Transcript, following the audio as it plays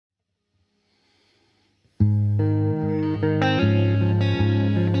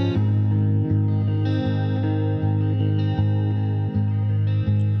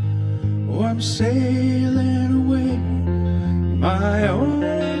I'm sailing away, my own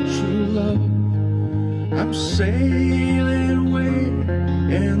true love. I'm sailing away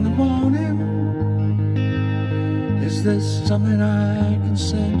in the morning. Is there something I can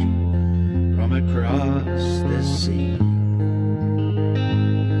send you from across the sea,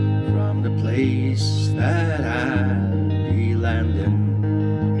 from the place that I'll be landing?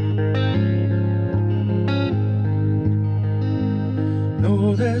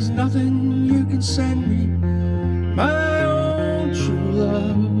 No, there's nothing you can send me, my own true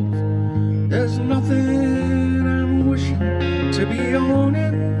love. There's nothing I'm wishing to be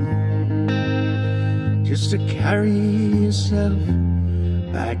owning, just to carry yourself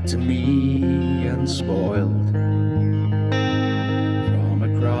back to me unspoiled from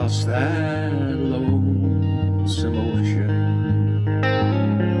across that lonesome ocean.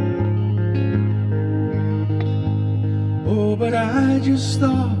 Oh, but I just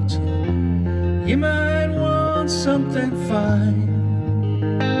thought you might want something fine,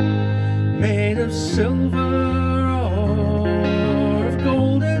 made of silver or of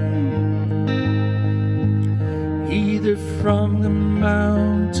golden, either from the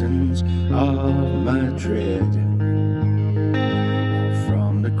mountains of Madrid or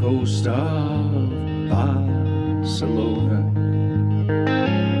from the coast of Barcelona.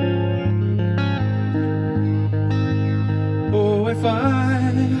 Oh, if I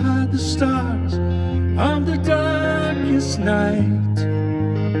had the stars on the darkest night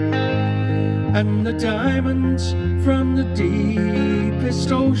and the diamonds from the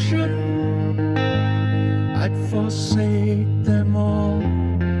deepest ocean, I'd forsake them all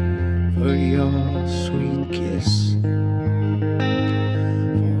for your sweet kiss,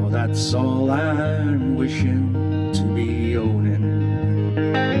 for that's all I'm wishing to be owning.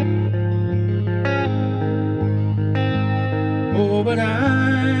 Oh, but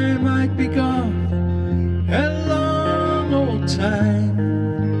I might be gone a long old time,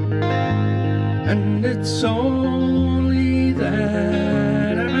 and it's only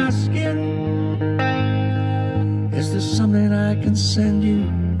that I'm asking, is there something I can send you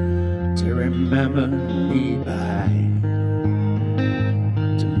to remember me by,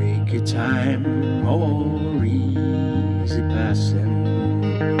 to make your time more easy passing?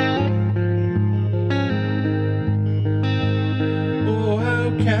 Oh, how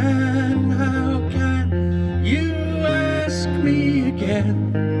can you ask me again?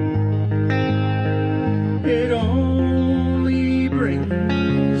 It only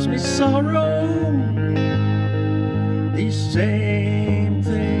brings me sorrow. The same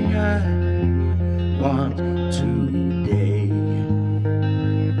thing I want today,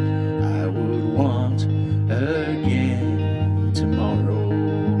 I would want again tomorrow.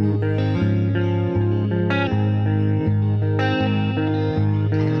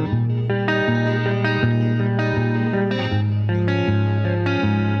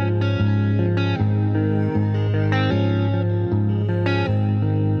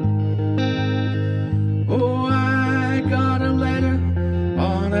 Oh, I got a letter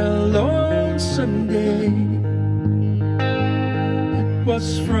on a lonesome day. It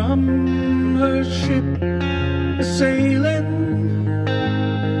was from her ship sailing,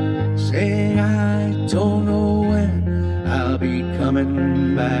 saying I don't know when I'll be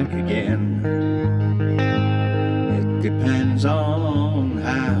coming back again. It depends on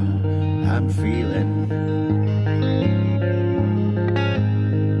how I'm feeling.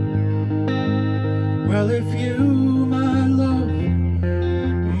 Well, if you, my love,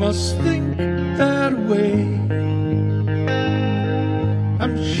 must think that way,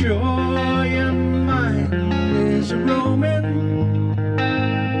 I'm sure your mind is roaming.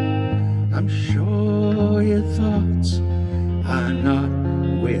 I'm sure your thoughts are not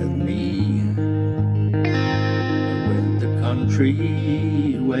with me, but with the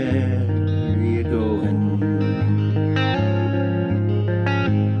country where you're going.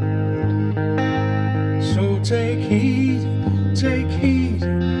 So take heed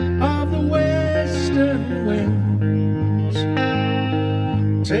of the western winds.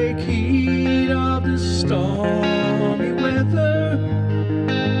 Take heed of the stormy weather.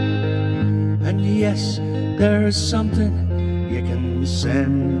 And yes, there is something you can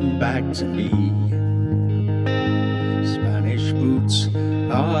send back to me. Spanish boots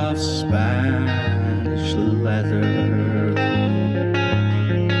of Spain.